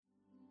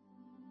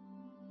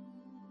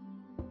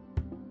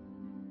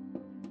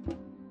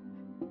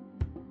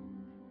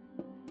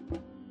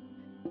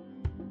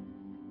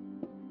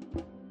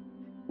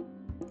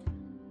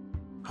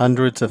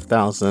Hundreds of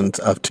thousands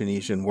of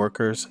Tunisian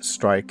workers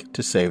strike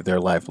to save their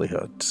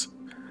livelihoods.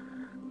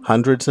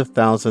 Hundreds of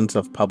thousands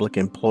of public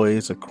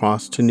employees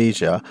across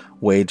Tunisia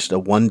waged a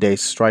one-day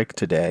strike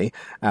today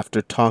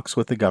after talks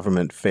with the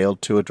government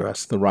failed to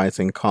address the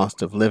rising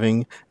cost of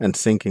living and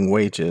sinking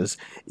wages,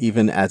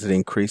 even as it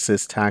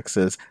increases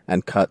taxes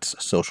and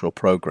cuts social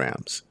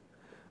programs.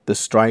 The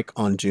strike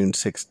on June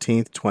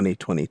 16,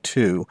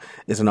 2022,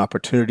 is an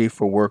opportunity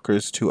for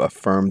workers to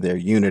affirm their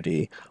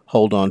unity,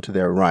 hold on to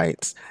their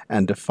rights,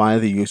 and defy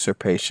the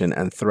usurpation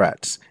and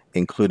threats,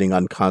 including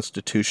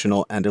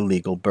unconstitutional and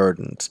illegal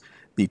burdens,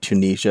 the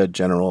Tunisia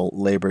General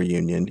Labor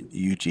Union,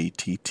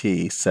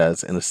 UGTT,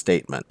 says in a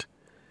statement.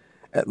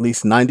 At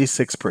least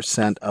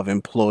 96% of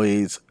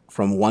employees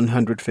from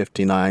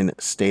 159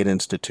 state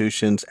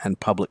institutions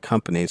and public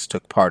companies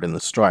took part in the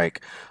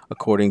strike,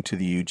 according to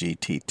the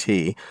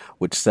UGTT,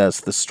 which says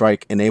the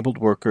strike enabled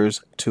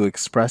workers to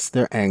express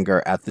their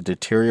anger at the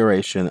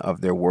deterioration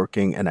of their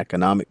working and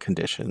economic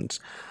conditions,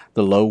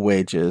 the low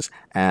wages,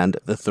 and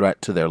the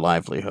threat to their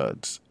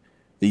livelihoods.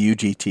 The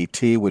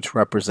UGTT, which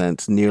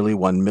represents nearly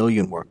 1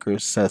 million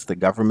workers, says the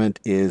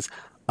government is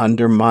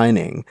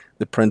undermining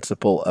the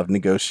principle of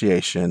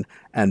negotiation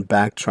and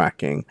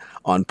backtracking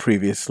on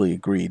previously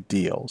agreed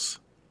deals.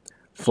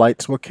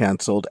 Flights were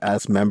canceled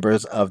as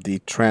members of the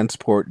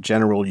Transport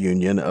General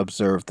Union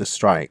observed the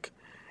strike.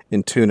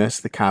 In Tunis,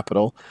 the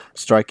capital,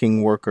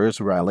 striking workers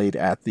rallied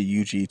at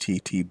the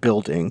UGTT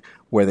building,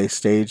 where they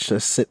staged a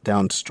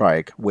sit-down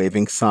strike,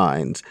 waving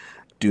signs,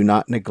 "Do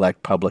not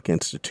neglect public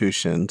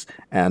institutions,"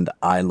 and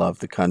 "I love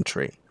the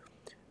country."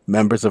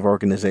 Members of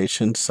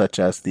organizations such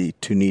as the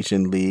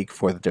Tunisian League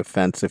for the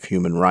Defense of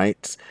Human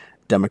Rights,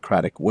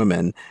 Democratic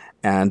Women,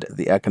 and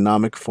the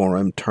Economic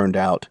Forum turned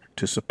out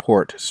to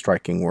support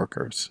striking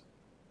workers.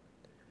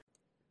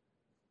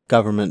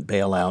 Government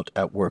bailout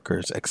at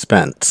workers'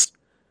 expense.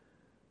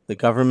 The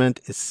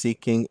government is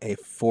seeking a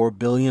 $4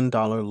 billion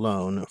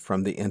loan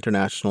from the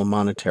International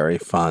Monetary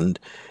Fund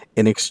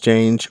in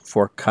exchange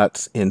for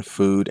cuts in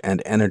food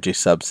and energy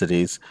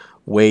subsidies,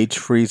 wage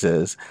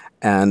freezes,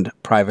 and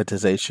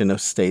privatization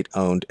of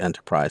state-owned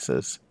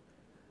enterprises.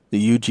 The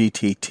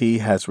UGTT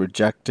has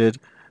rejected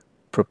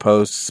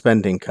proposed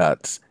spending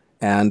cuts,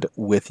 and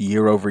with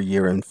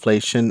year-over-year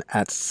inflation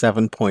at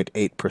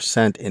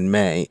 7.8% in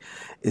May,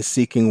 is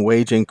seeking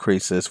wage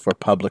increases for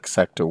public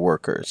sector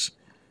workers.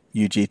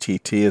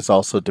 UGTT is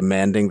also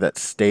demanding that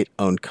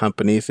state-owned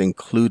companies,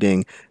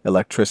 including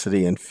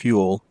electricity and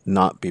fuel,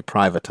 not be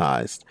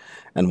privatized,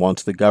 and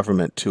wants the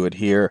government to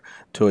adhere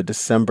to a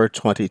December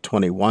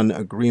 2021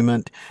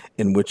 agreement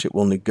in which it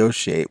will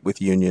negotiate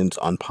with unions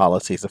on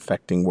policies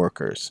affecting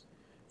workers.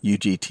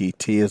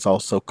 UGTT is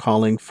also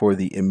calling for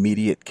the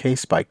immediate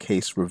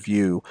case-by-case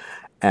review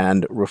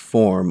and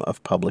reform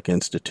of public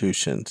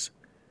institutions.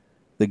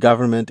 The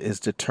government is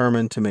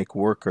determined to make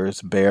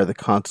workers bear the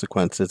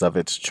consequences of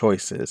its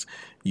choices,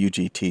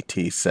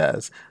 UGTT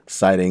says,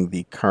 citing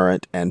the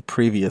current and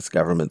previous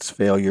government's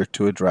failure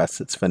to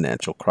address its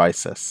financial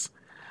crisis.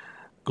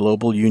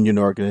 Global union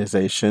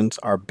organizations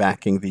are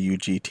backing the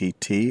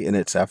UGTT in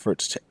its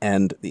efforts to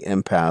end the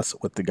impasse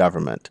with the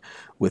government,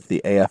 with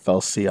the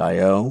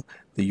AFL-CIO,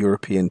 the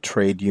European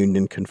Trade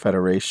Union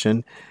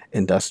Confederation,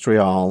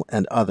 Industrial,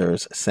 and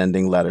others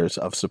sending letters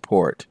of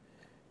support.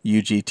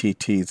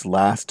 UGTT's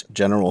last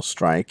general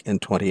strike in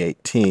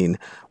 2018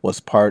 was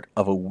part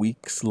of a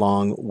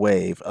weeks-long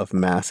wave of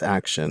mass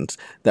actions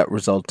that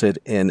resulted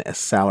in a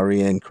salary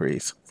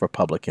increase for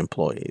public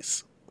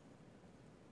employees.